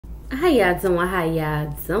How y'all doing? How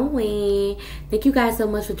y'all doing? Thank you guys so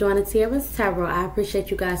much for joining Tiara's Tarot. I appreciate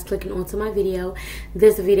you guys clicking onto my video.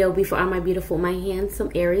 This video will be for all my beautiful, my handsome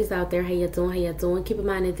Aries out there. How y'all doing? How y'all doing? Keep in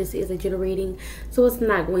mind that this is a general reading, so it's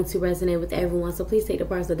not going to resonate with everyone. So please take the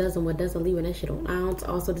parts that does and what doesn't, leaving that shit on out.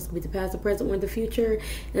 Also, this could be the past, the present, or the future.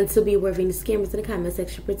 And to be aware of any scammers in the comment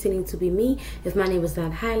section pretending to be me. If my name is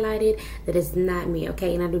not highlighted, that is not me,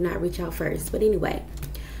 okay? And I do not reach out first. But anyway,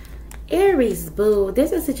 Aries, boo,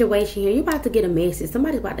 there's a situation here. You're about to get a message.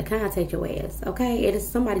 Somebody's about to contact your ass, okay? It is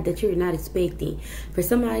somebody that you're not expecting. For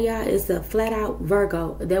some of y'all, it's a flat-out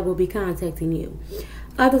Virgo that will be contacting you.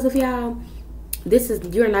 Others of y'all,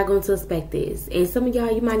 you're not going to expect this. And some of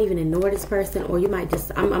y'all, you might even ignore this person, or you might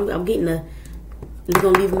just, I'm getting you're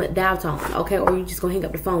going to leave them at dial tone, okay? Or you're just going to hang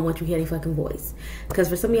up the phone once you hear their fucking voice. Because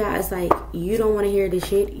for some of y'all, it's like, you don't want to hear this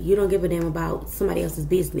shit. You don't give a damn about somebody else's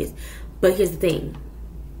business. But here's the thing.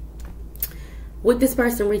 With this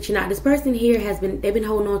person reaching out, this person here they've been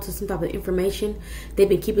holding on to some type of information. They've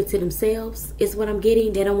been keeping it to themselves, is what I'm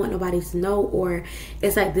getting. They don't want nobody to know, or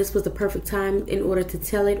it's like this was the perfect time in order to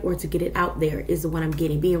tell it or to get it out there, is what I'm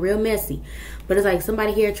getting. Being real messy. But it's like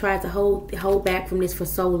somebody here tried to hold back from this for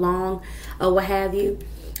so long, or what have you.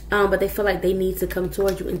 But they feel like they need to come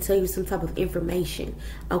towards you and tell you some type of information,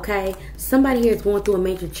 okay? Somebody here is going through a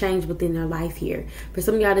major change within their life here. For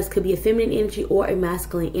some of y'all, this could be a feminine energy or a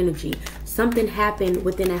masculine energy. Something happened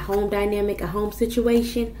within a home dynamic, a home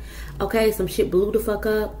situation, okay? Some shit blew the fuck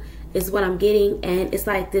up is what I'm getting. And it's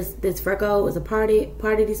like this Virgo is a part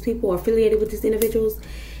of these people or affiliated with these individuals,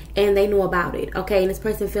 and they know about it, okay? And this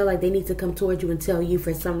person feel like they need to come towards you and tell you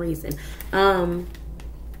for some reason.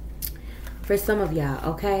 For some of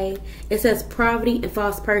y'all, okay, it says poverty and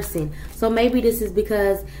false person. So maybe this is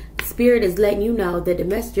because Spirit is letting you know that the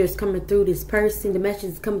message is coming through this person. The message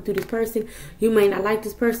is coming through this person. You may not like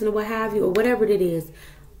this person or what have you, or whatever it is,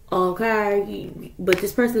 okay? But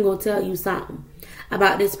this person gonna tell you something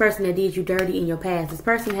about this person that did you dirty in your past. This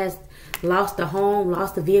person has lost a home,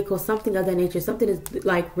 lost a vehicle, something of that nature. Something is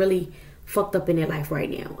like really fucked up in their life right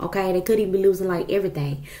now, okay? They could even be losing like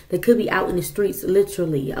everything. They could be out in the streets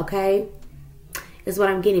literally, okay? Is what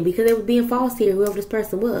I'm getting, because they were being false here, whoever this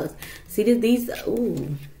person was. See,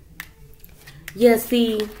 ooh. Yeah,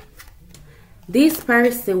 see, this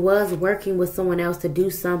person was working with someone else to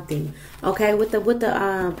do something. Okay, with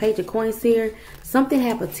the Page of Coins here, something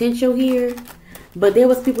had potential here, but there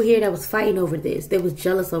was people here that was fighting over this. They was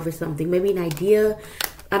jealous over something, maybe an idea.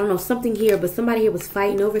 I don't know, something here, but somebody here was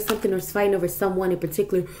fighting over something, or was fighting over someone in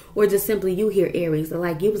particular, or just simply you here, Aries.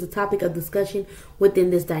 Like, it was a topic of discussion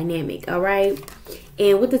within this dynamic, all right?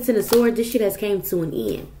 And with the Ten of Swords, this shit has came to an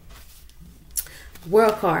end.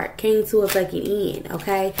 World card came to a fucking end,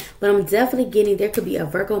 okay? But I'm definitely getting there could be a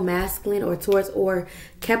Virgo masculine or Taurus or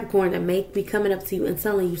Capricorn that may be coming up to you and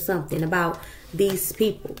telling you something about these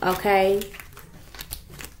people, okay?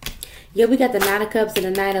 Yeah, we got the Nine of Cups and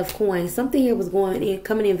the Knight of Coins. Something here was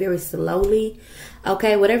coming in very slowly.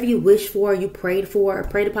 Okay, whatever you wished for, you prayed for, or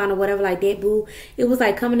prayed upon, or whatever like that, boo. It was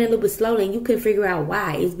like coming in a little bit slowly, and you couldn't figure out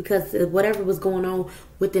why. It's because of whatever was going on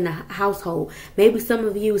within the household. Maybe some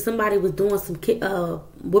of you, somebody was doing some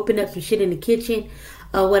whipping up some shit in the kitchen,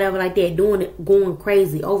 or whatever like that, going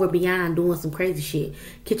crazy, over beyond doing some crazy shit,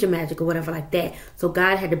 kitchen magic or whatever like that. So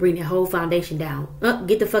God had to bring that whole foundation down.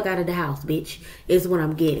 Get the fuck out of the house, bitch, is what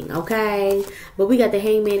I'm getting, okay? But we got the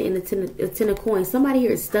Hangman and the Ten of Coins. Somebody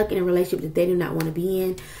here is stuck in a relationship that they do not want to be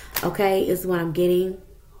in, okay, is what I'm getting.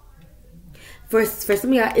 For some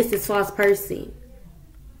of y'all, it's this false person.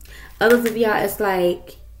 Others of y'all, it's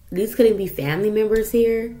like, these couldn't be family members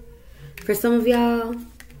here. For some of y'all,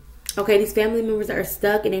 okay, these family members are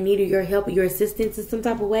stuck and they needed your help, your assistance in some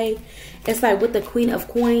type of way. It's like with the Queen of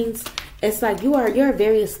Coins, it's like you're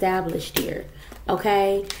very established here,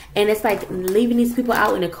 okay? And it's like leaving these people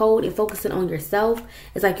out in the cold and focusing on yourself.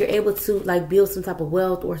 It's like you're able to like build some type of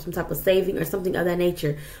wealth or some type of saving or something of that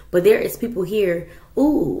nature. But there is people here,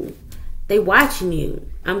 ooh, they watching you.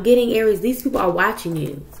 I'm getting, Aries, these people are watching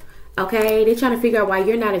you, okay? They're trying to figure out why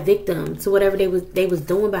you're not a victim to whatever they was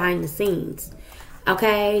doing behind the scenes.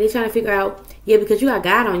 Okay, they're trying to figure out, yeah, because you got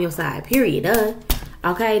God on your side, period,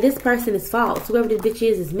 okay, this person is false. Whoever this bitch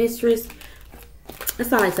is mistress. That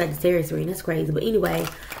sounds like Sagittarius reading. That's crazy. But anyway,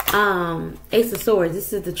 Ace of Swords,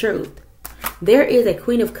 this is the truth. There is a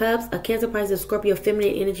Queen of Cups, a Cancer, Pisces, Scorpio,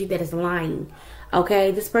 feminine energy that is lying.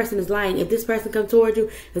 Okay, this person is lying. If this person comes towards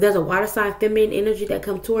you, if there's a water sign, feminine energy that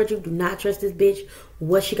comes towards you, do not trust this bitch.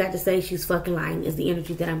 What she got to say, she's fucking lying, is the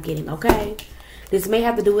energy that I'm getting, okay? This may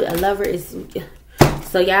have to do with a lover.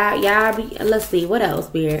 So y'all be, let's see, what else,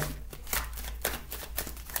 Spirit?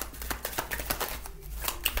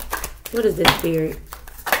 What is this, Spirit?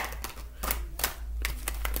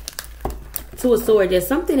 Two of Swords. Yeah,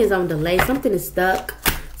 something is on delay. Something is stuck.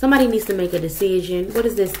 Somebody needs to make a decision. What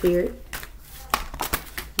is this, Spirit?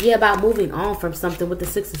 Yeah, about moving on from something with the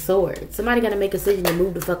Six of Swords. Somebody got to make a decision to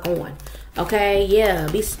move the fuck on. Okay? Yeah,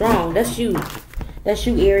 be strong. That's you. That's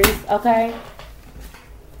you, Aries. Okay?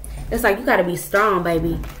 It's like you got to be strong,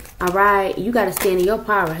 baby. Alright? You got to stand in your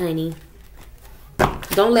power, honey.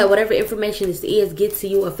 Don't let whatever information this is get to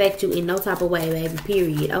you, affect you in no type of way, baby.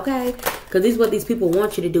 Period. Okay? Because this is what these people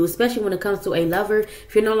want you to do. Especially when it comes to a lover.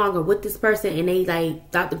 If you're no longer with this person and they like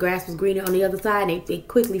thought the grass was greener on the other side. And they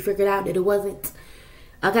quickly figured out that it wasn't.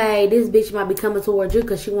 Okay, this bitch might be coming towards you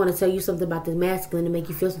because she want to tell you something about this masculine to make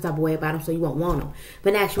you feel some type of way about him so you won't want him.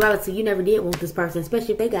 But in actuality, you never did want this person,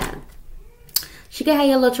 especially if they got him. She can have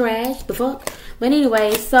your little trash, the fuck. But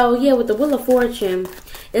anyway, so yeah, with the Wheel of Fortune,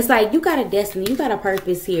 it's like you got a destiny, you got a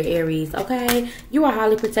purpose here, Aries, okay? You are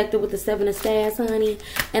highly protected with the Seven of Staves, honey.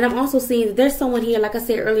 And I'm also seeing that there's someone here, like I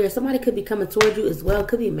said earlier, somebody could be coming towards you as well.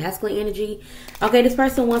 Could be masculine energy. Okay, this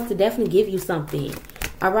person wants to definitely give you something,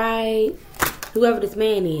 all right? Whoever this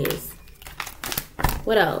man is.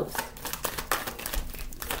 What else?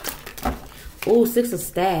 Ooh, Six of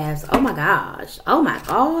Staves. Oh my gosh. Oh my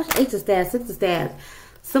gosh. Eight of Staves, Six of Staves.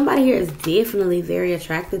 Somebody here is definitely very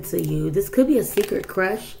attracted to you. This could be a secret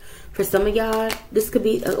crush for some of y'all. This could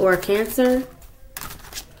be, or a Cancer.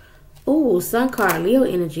 Ooh, Sun card, Leo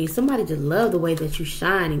energy. Somebody just love the way that you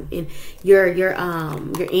shine and your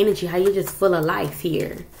energy, how you're just full of life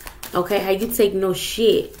here. Okay, how you take no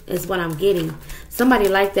shit is what I'm getting. Somebody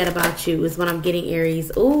like that about you is what I'm getting,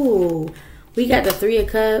 Aries. Ooh, we got the Three of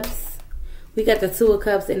Cups. We got the Two of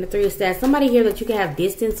Cups and the Three of Staves. Somebody here that you can have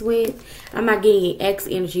distance with. I'm not getting X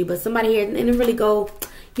energy, but somebody here and it really go,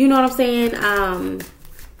 you know what I'm saying?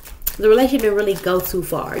 The relationship didn't really go too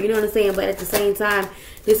far. You know what I'm saying? But at the same time,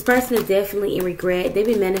 this person is definitely in regret. They've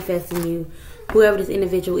been manifesting you. Whoever this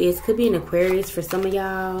individual is. Could be an Aquarius for some of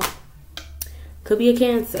y'all. Could be a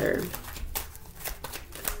Cancer.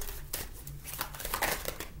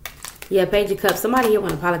 Yeah, Page of Cups. Somebody here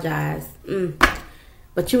want to apologize.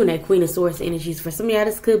 But you in that Queen of Swords energies. For some of y'all,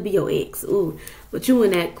 this could be your ex. Ooh. But you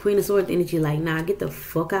in that Queen of Swords energy like, nah, get the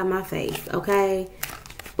fuck out of my face. Okay?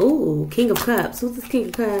 Ooh, King of Cups. Who's this King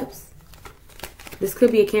of Cups? This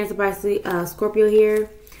could be a Cancer, Pisces, Scorpio here.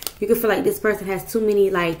 You could feel like this person has too many,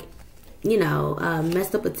 like, you know,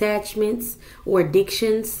 messed up attachments or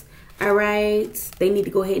addictions. All right, they need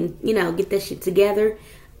to go ahead and, you know, get that shit together.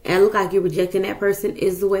 And it look like you're rejecting that person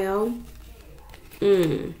as well.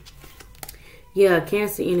 Yeah,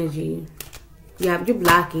 Cancer energy. Yeah, you're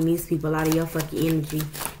blocking these people out of your fucking energy.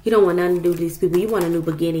 You don't want nothing to do with these people. You want a new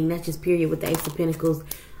beginning. That's just period with the Ace of Pentacles.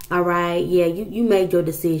 All right, yeah, you made your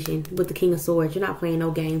decision with the King of Swords. You're not playing no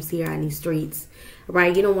games here on these streets. All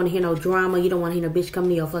right, you don't want to hear no drama. You don't want to hear no bitch come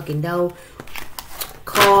to your fucking door.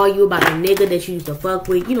 Call you about a nigga that you used to fuck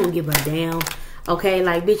with. You don't give a damn. Okay,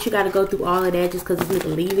 like, bitch, you got to go through all of that just because this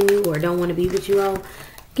nigga leaving you or don't want to be with you. Oh,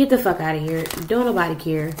 get the fuck out of here. Don't nobody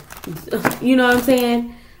care. You know what I'm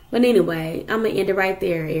saying? But anyway, I'm going to end it right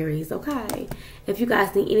there, Aries. Okay. If you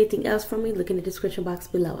guys need anything else from me, look in the description box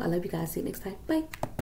below. I love you guys. See you next time. Bye.